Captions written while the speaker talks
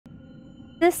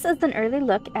This is an early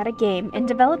look at a game in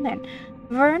development.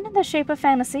 Verne, The Shape of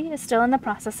Fantasy, is still in the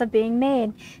process of being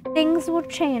made. Things will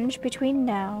change between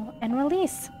now and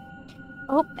release.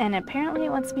 Oh, and apparently it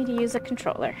wants me to use a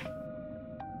controller.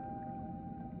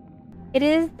 It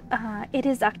is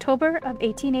October of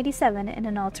 1887 in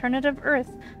an alternative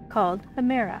Earth called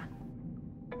Hemera.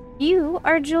 You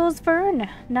are Jules Verne,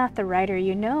 not the writer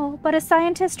you know, but a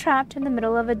scientist trapped in the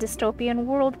middle of a dystopian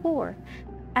world war.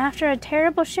 After a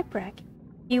terrible shipwreck,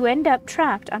 you end up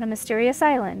trapped on a mysterious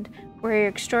island, where your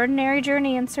extraordinary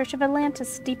journey in search of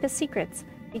Atlantis' deepest secrets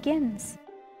begins.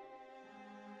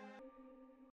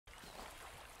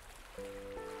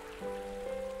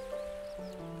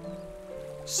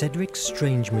 Cedric's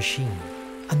strange machine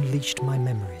unleashed my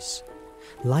memories,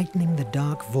 lightening the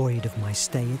dark void of my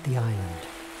stay at the island.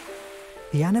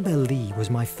 The Annabel Lee was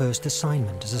my first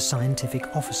assignment as a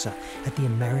scientific officer at the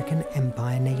American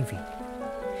Empire Navy.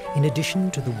 In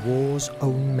addition to the war's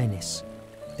own menace,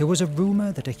 there was a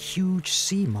rumor that a huge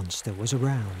sea monster was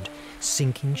around,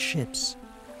 sinking ships.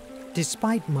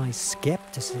 Despite my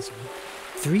skepticism,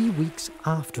 3 weeks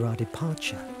after our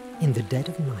departure, in the dead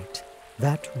of night,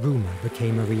 that rumor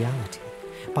became a reality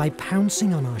by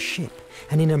pouncing on our ship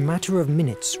and in a matter of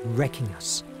minutes wrecking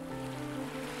us.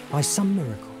 By some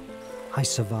miracle, I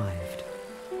survived.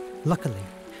 Luckily,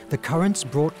 the currents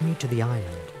brought me to the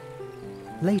island.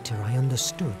 Later, I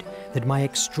understood that my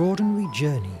extraordinary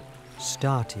journey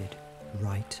started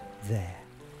right there.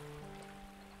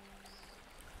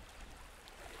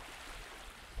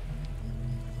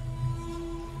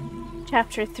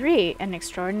 Chapter 3, An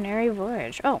Extraordinary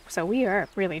Voyage. Oh, so we are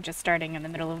really just starting in the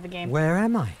middle of the game. Where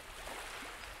am I?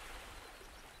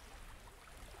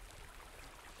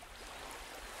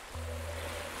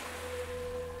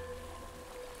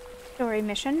 Story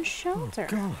mission shelter.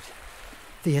 Oh, God.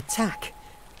 The attack.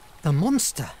 The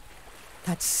monster.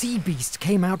 That sea beast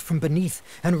came out from beneath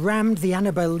and rammed the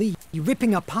Annabel Lee,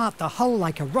 ripping apart the hull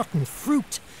like a rotten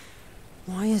fruit.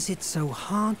 Why is it so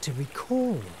hard to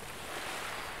recall?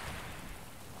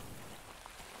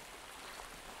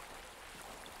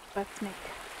 Let's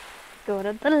go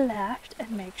to the left and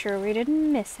make sure we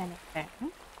didn't miss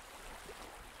anything.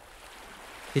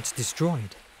 It's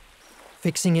destroyed.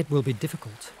 Fixing it will be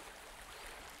difficult.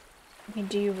 I mean,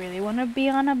 do you really want to be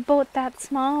on a boat that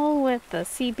small with the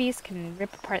sea beast can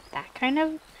rip apart that kind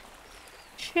of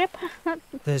ship?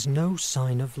 There's no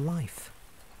sign of life.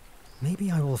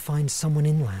 Maybe I will find someone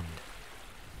inland.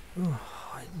 Oh,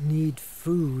 I need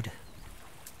food.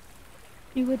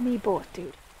 You and me both,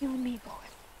 dude. You and me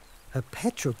both. A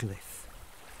petroglyph.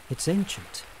 It's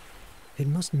ancient. It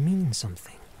must mean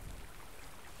something.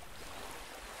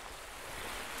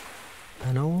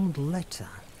 An old letter.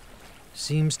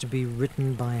 Seems to be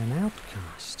written by an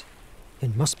outcast.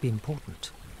 It must be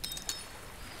important.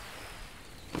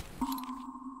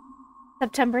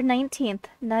 September 19th.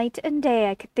 Night and day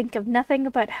I could think of nothing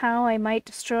but how I might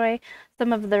destroy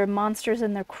some of their monsters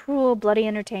in their cruel, bloody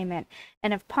entertainment,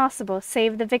 and if possible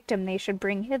save the victim they should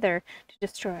bring hither to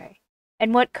destroy.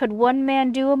 And what could one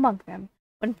man do among them,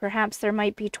 when perhaps there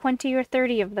might be 20 or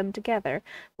 30 of them together,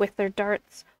 with their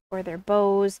darts, or their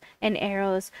bows and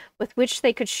arrows, with which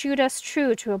they could shoot us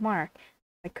true to a mark,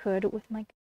 I could with my...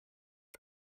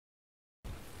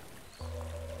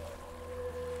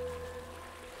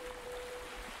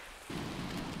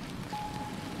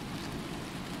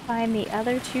 Find the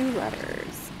other 2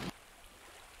 letters.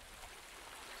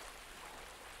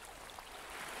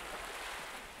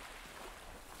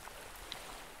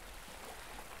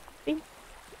 See?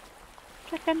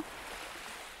 Chicken.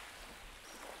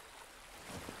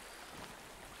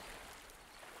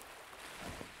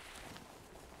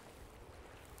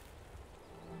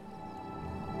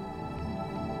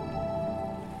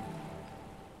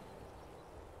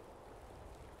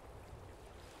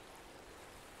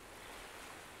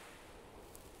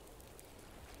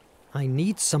 I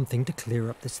need something to clear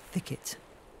up this thicket.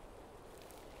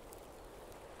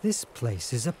 This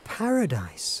place is a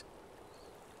paradise,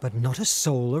 but not a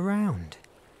soul around.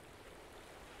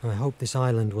 I hope this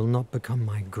island will not become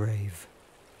my grave.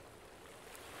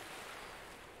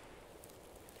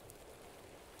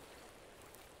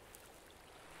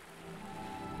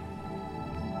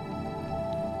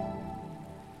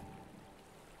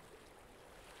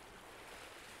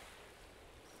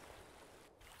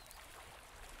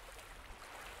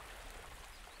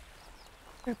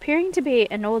 Appearing to be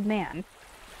an old man.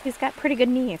 He's got pretty good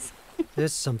knees.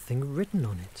 There's something written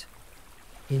on it.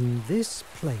 In this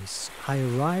place, I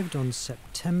arrived on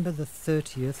September the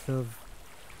 30th of...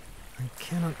 I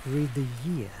cannot read the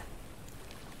year.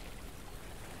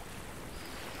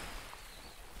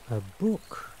 A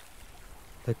book.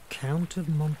 The Count of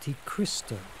Monte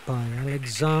Cristo by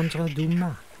Alexandre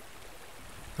Dumas.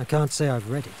 I can't say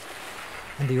I've read it,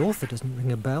 and the author doesn't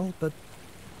ring a bell, but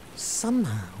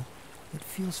somehow it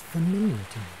feels familiar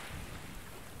to me.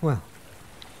 Well,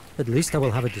 at least I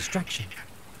will have a distraction.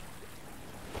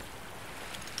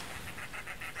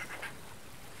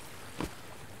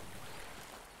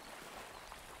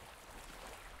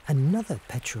 Another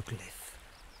petroglyph.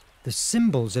 The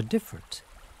symbols are different.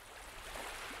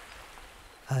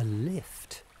 A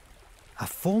lift. A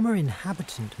former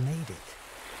inhabitant made it.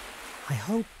 I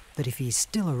hope that if he's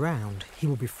still around, he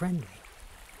will be friendly.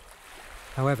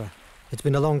 However, it's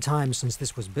been a long time since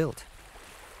this was built.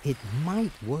 It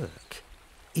might work,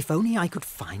 if only I could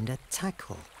find a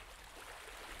tackle.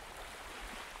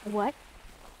 What?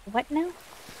 What now?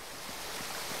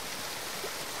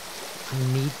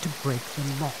 I need to break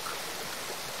the lock.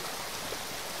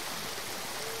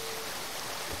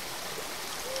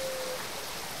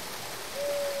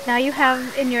 Now you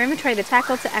have in your inventory the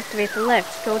tackle to activate the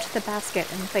lift. Go to the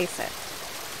basket and place it.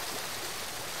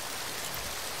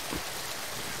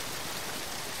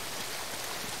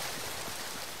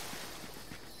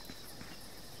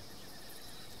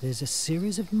 There's a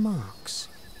series of marks.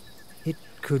 It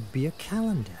could be a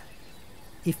calendar.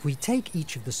 If we take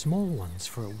each of the small ones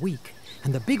for a week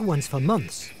and the big ones for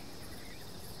months,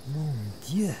 mon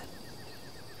Dieu,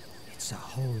 it's a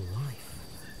whole life.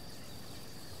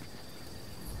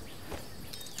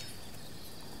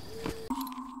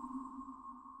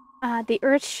 The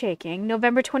earth shaking,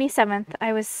 November 27th.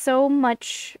 I was so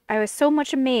much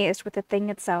amazed with the thing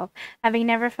itself, having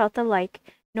never felt the like,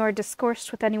 nor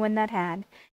discoursed with anyone that had,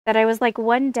 that I was like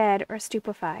one dead or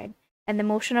stupefied, and the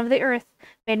motion of the earth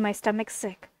made my stomach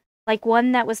sick, like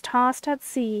one that was tossed at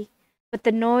sea. But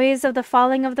the noise of the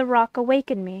falling of the rock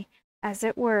awakened me, as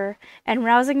it were, and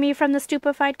rousing me from the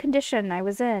stupefied condition I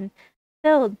was in,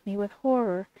 filled me with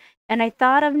horror, and I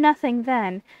thought of nothing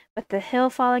then but the hill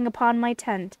falling upon my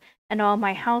tent, and all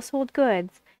my household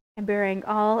goods, and burying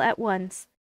all at once,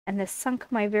 and this sunk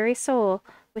my very soul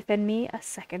within me a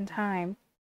second time.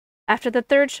 After the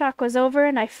third shock was over,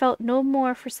 and I felt no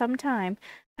more for some time,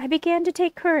 I began to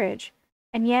take courage,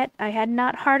 and yet I had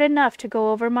not heart enough to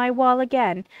go over my wall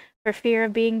again, for fear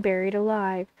of being buried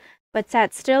alive, but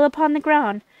sat still upon the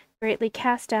ground, greatly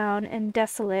cast down and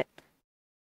desolate,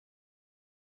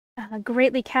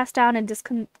 greatly cast down and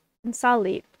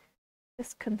disconsolate,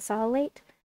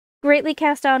 greatly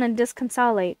cast down and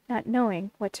disconsolate, not knowing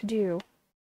what to do.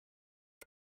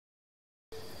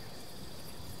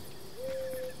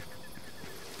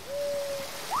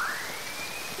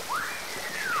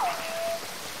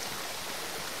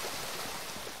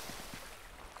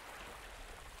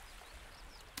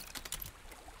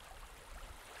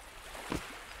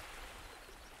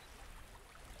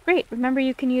 Great. Remember,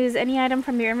 you can use any item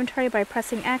from your inventory by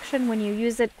pressing action when you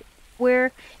use it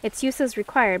where its use is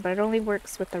required, but it only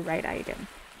works with the right item.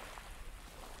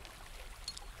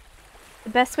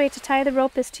 The best way to tie the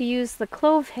rope is to use the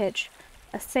clove hitch,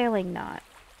 a sailing knot.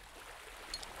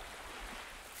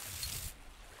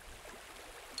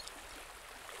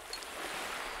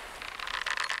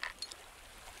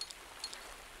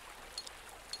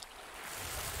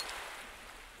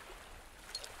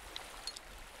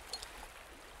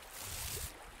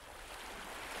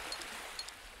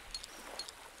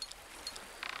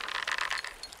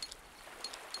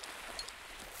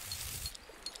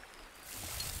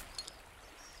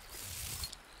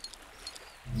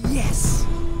 Yes!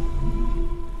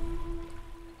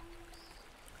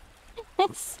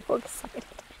 I'm so excited.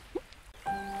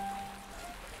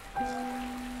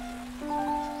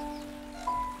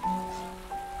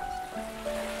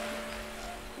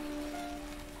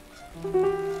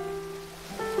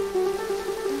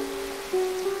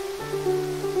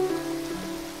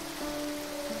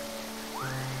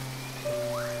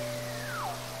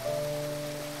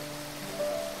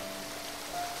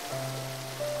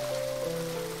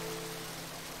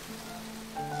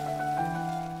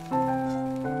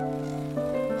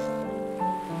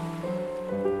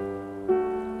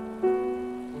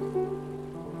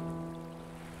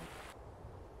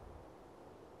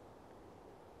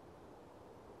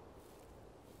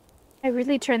 I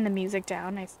really turned the music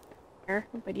down, I swear,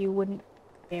 but you wouldn't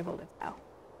be able to tell.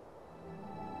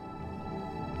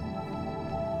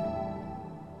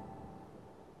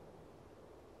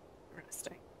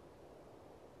 Interesting.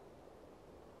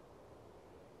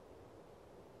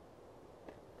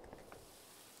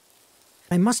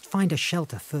 I must find a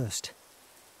shelter first.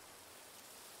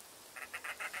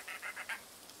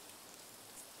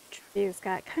 Tree's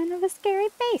got kind of a scary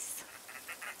face.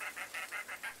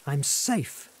 I'm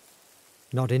safe.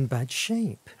 Not in bad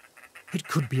shape. It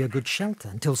could be a good shelter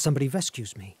until somebody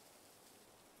rescues me.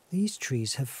 These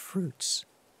trees have fruits.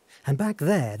 And back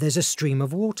there's a stream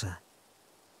of water.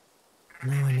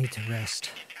 Now I need to rest.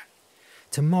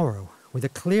 Tomorrow, with a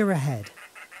clearer head,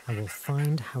 I will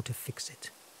find how to fix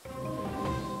it.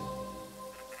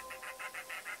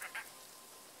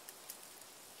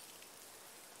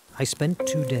 I spent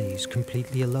 2 days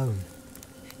completely alone.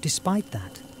 Despite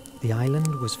that, the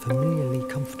island was familiarly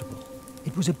comfortable.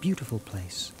 It was a beautiful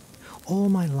place. All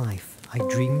my life, I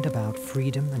dreamed about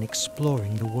freedom and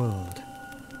exploring the world.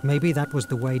 Maybe that was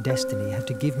the way destiny had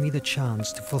to give me the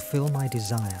chance to fulfill my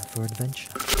desire for adventure.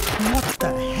 What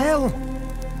the hell?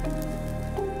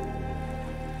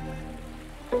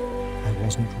 I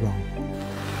wasn't wrong.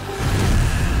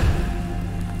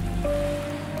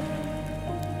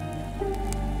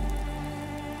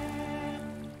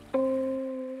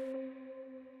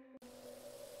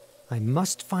 I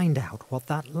must find out what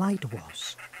that light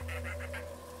was.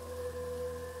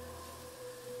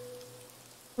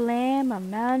 Flame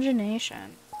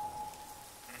imagination.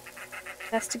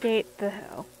 Investigate the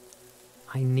hill.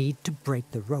 I need to break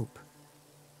the rope.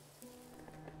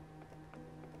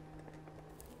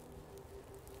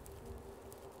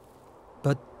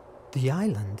 But the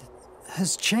island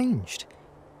has changed.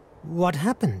 What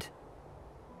happened?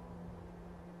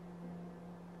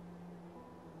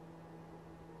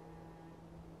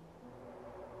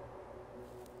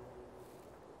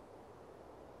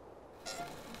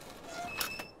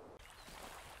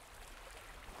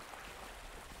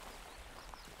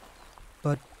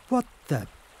 But what the...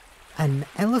 An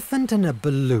elephant and a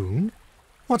balloon?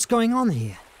 What's going on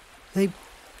here? They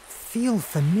feel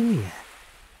familiar.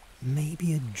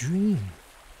 Maybe a dream.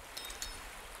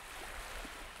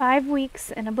 5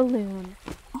 weeks in a balloon.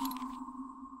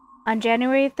 On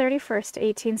January 31st,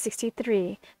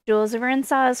 1863, Jules Verne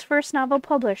saw his first novel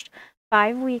published,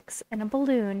 5 Weeks in a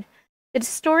Balloon. The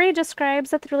story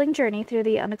describes a thrilling journey through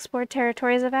the unexplored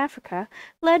territories of Africa,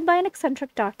 led by an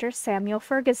eccentric doctor, Samuel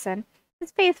Ferguson, his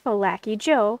faithful lackey,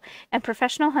 Joe, and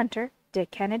professional hunter,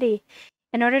 Dick Kennedy.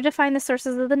 In order to find the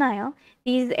sources of the Nile,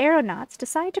 these aeronauts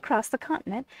decide to cross the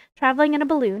continent, traveling in a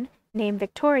balloon named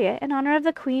Victoria in honor of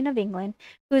the Queen of England,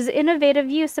 whose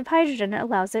innovative use of hydrogen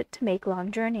allows it to make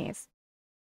long journeys.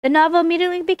 The novel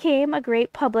immediately became a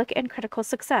great public and critical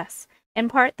success. In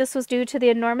part, this was due to the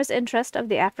enormous interest of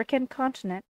the African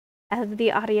continent as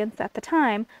the audience at the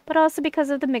time, but also because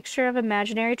of the mixture of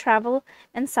imaginary travel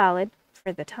and solid,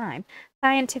 for the time,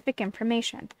 scientific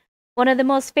information. One of the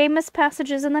most famous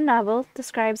passages in the novel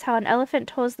describes how an elephant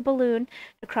tows the balloon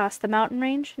to cross the mountain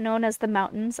range known as the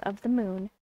Mountains of the Moon.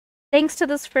 Thanks to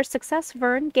this first success,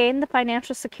 Verne gained the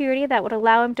financial security that would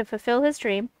allow him to fulfill his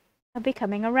dream of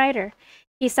becoming a writer.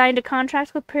 He signed a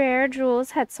contract with Pierre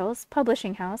Jules Hetzel's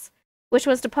publishing house, which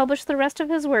was to publish the rest of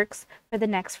his works for the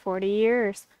next 40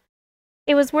 years.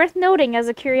 It was worth noting as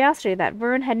a curiosity that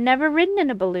Verne had never ridden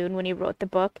in a balloon when he wrote the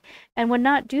book, and would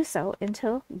not do so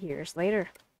until years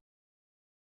later.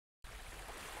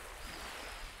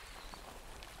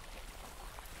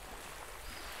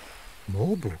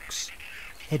 More books.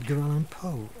 Edgar Allan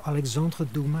Poe, Alexandre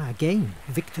Dumas again,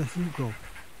 Victor Hugo.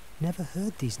 Never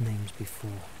heard these names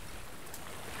before.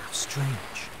 How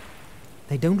strange.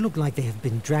 They don't look like they have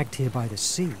been dragged here by the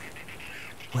sea.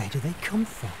 Where do they come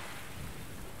from?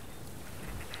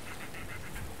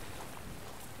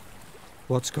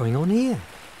 What's going on here?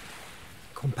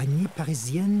 Compagnie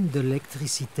Parisienne de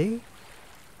l'Électricité?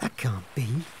 That can't be.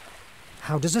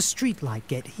 How does a street light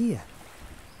get here?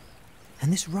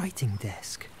 And this writing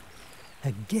desk.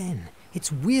 Again,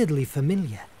 it's weirdly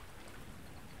familiar.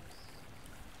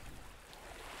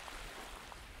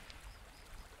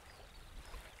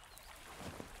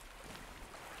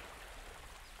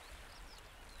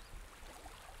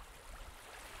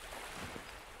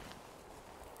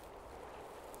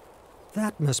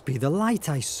 That must be the light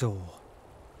I saw.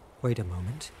 Wait a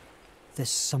moment. There's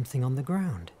something on the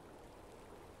ground.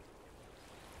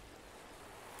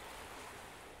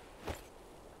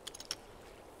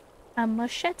 A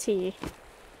machete.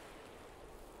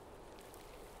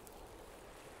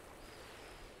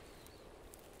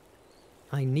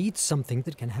 I need something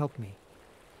that can help me.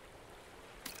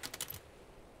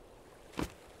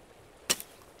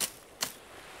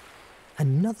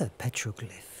 Another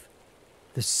petroglyph.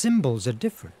 The symbols are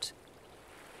different.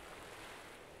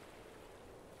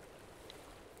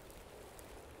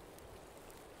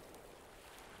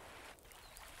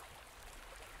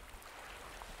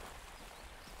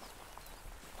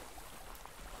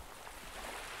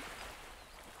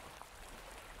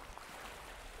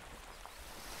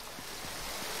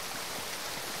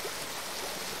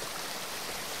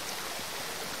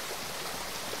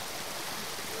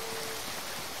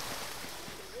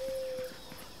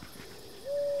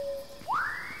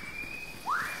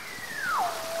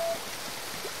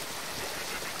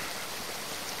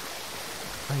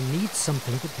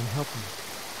 something that can help me.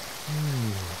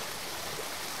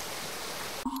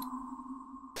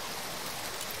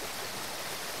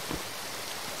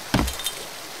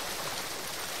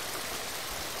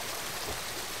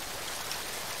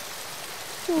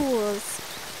 Jules.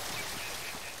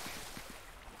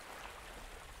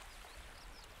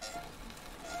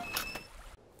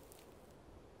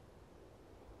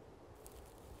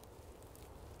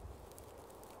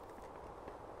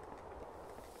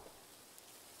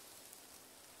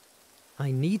 I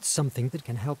need something that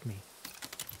can help me.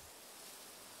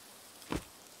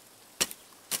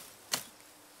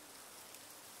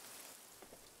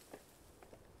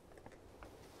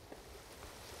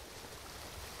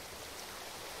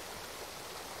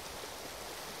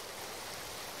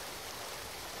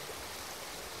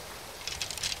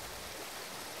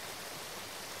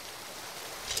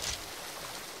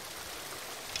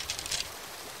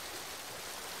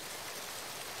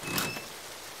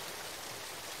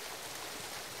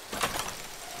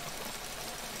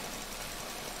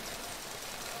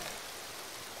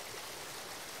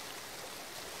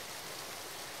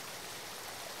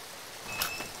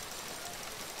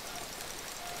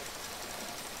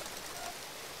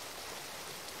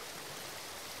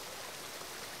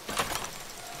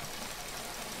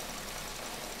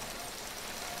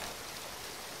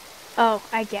 Oh,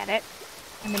 I get it.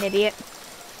 I'm an idiot.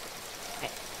 Okay.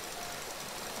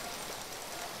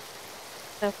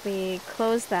 So if we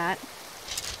close that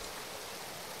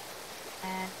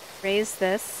and raise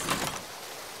this.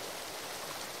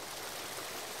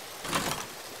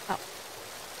 Oh.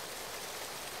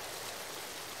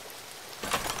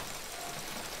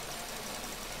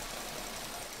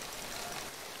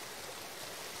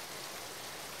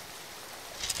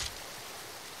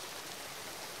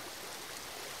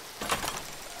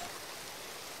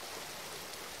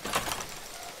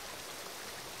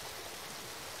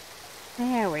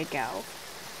 There we go.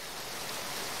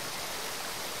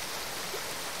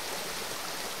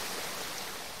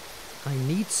 I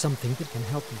need something that can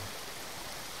help me.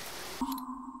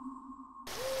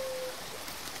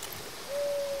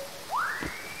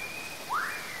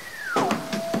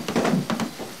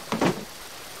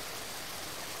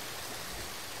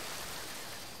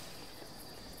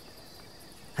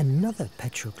 Another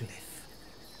petroglyph.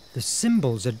 The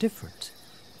symbols are different.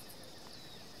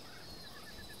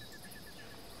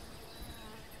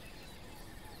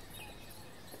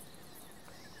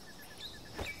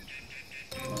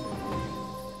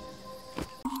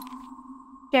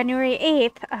 January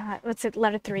 8th, what's it,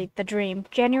 letter 3, the dream.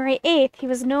 January 8th, he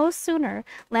was no sooner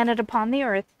landed upon the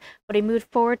earth, but he moved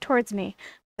forward towards me,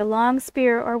 with a long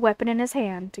spear or weapon in his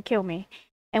hand, to kill me.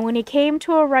 And when he came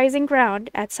to a rising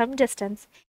ground, at some distance,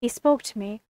 he spoke to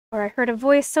me, or I heard a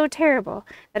voice so terrible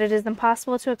that it is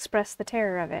impossible to express the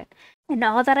terror of it. And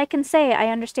all that I can say I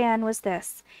understand was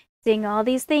this: seeing all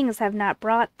these things have not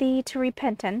brought thee to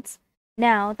repentance,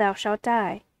 now thou shalt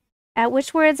die. At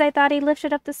which words I thought he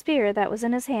lifted up the spear that was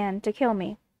in his hand to kill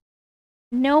me.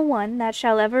 No one that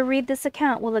shall ever read this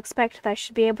account will expect that I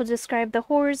should be able to describe the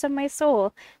horrors of my soul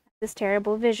at this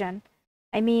terrible vision.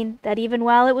 I mean that even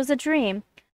while it was a dream,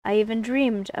 I even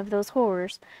dreamed of those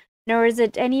horrors, nor is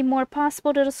it any more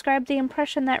possible to describe the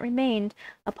impression that remained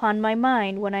upon my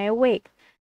mind when I awaked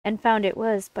and found it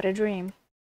was but a dream.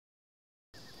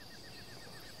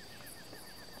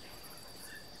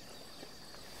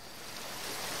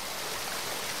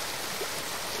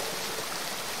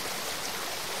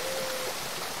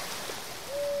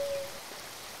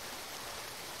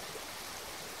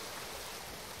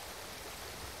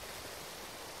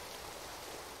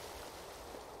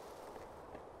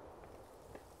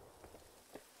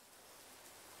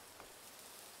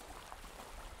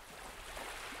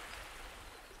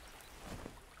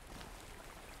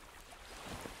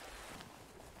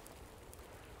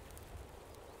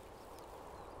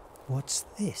 What's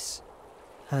this?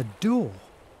 A door.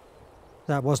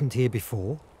 That wasn't here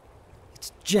before.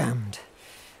 It's jammed.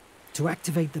 To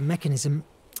activate the mechanism,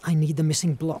 I need the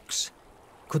missing blocks.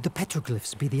 Could the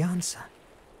petroglyphs be the answer?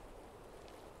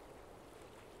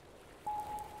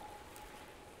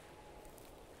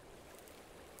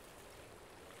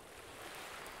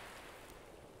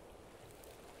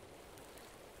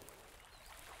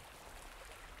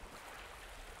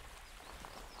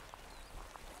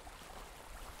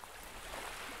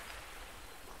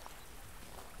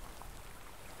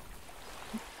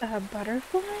 A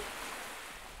butterfly?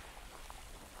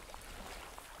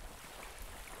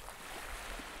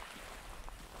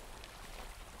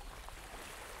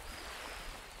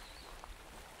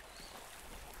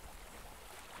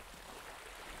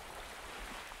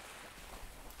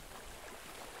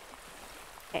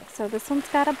 Okay, so this one's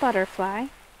got a butterfly.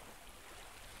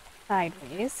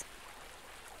 Sideways.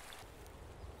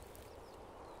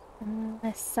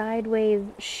 A sideways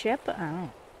ship? Oh.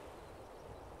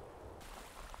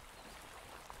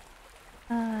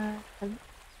 A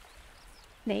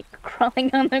snake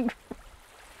crawling on the ground.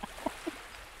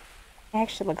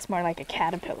 Actually looks more like a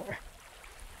caterpillar.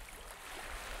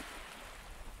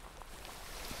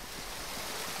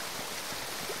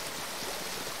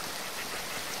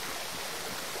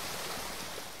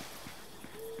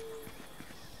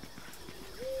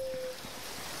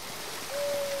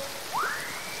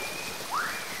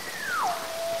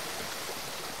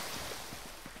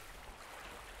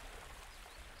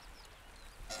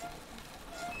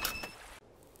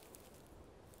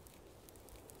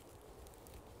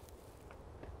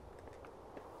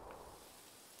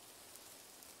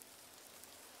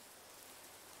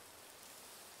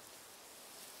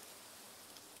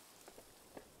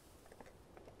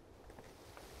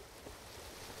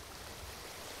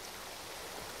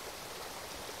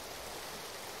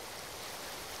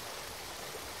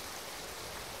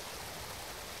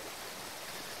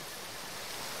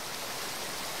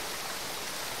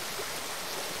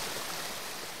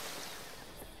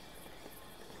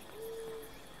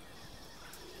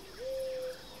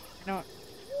 I don't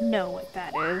know what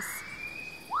that is.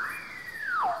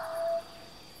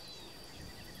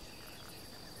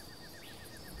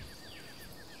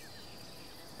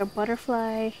 The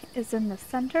butterfly is in the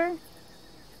center.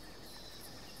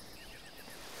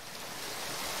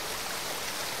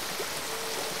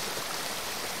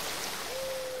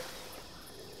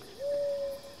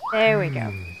 There we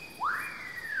go.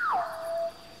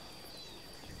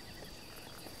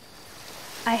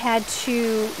 I had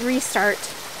to restart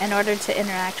in order to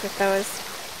interact with those.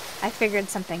 I figured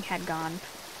something had gone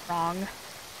wrong.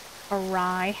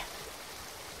 Awry.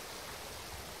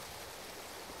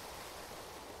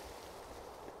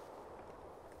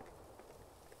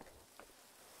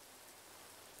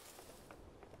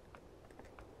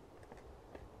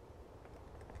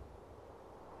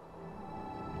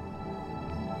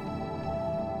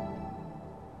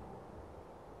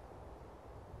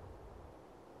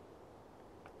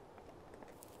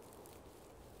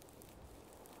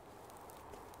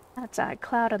 That's a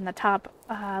cloud on the top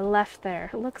left there.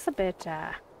 It looks a bit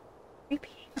creepy.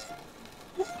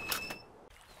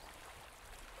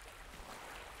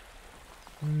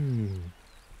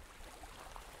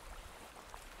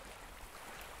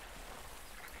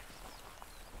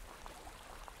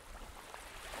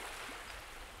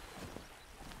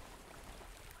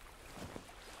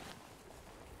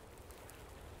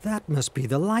 That must be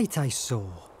the light I saw.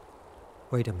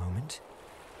 Wait a moment.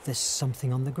 There's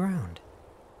something on the ground.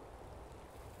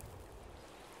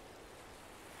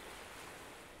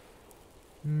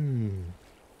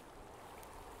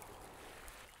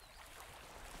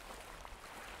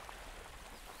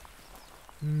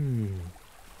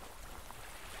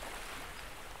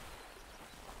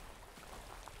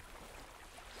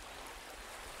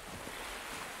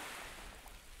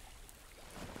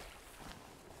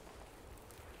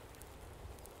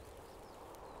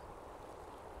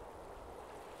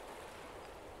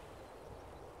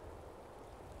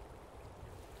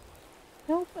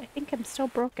 Nope, I think I'm still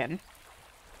broken.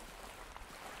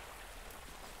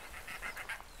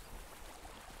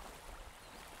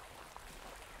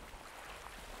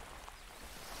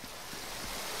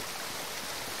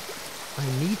 I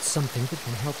need something that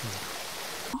can help me.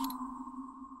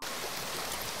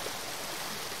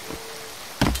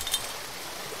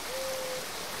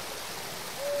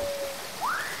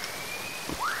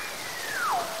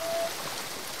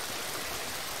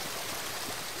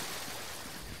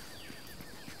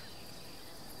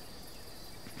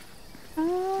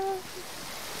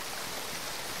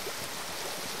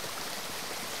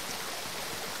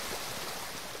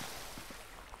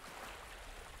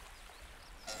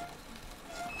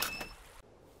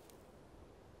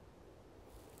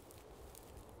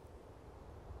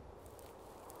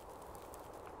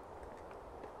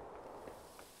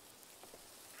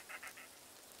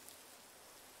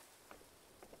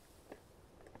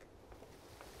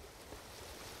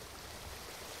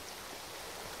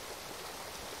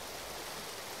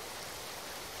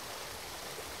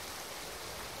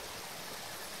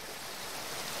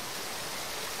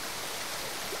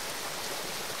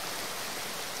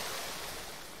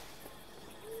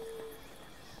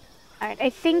 Alright,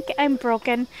 I think I'm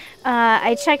broken.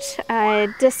 I checked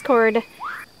Discord.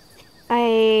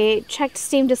 I checked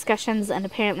Steam discussions, and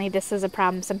apparently this is a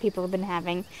problem some people have been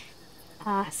having.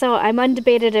 So I'm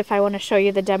undebated if I want to show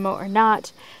you the demo or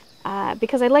not,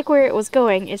 because I like where it was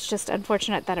going. It's just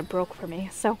unfortunate that it broke for me.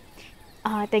 So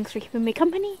Thanks for keeping me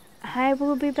company. I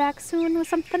will be back soon with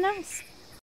something else.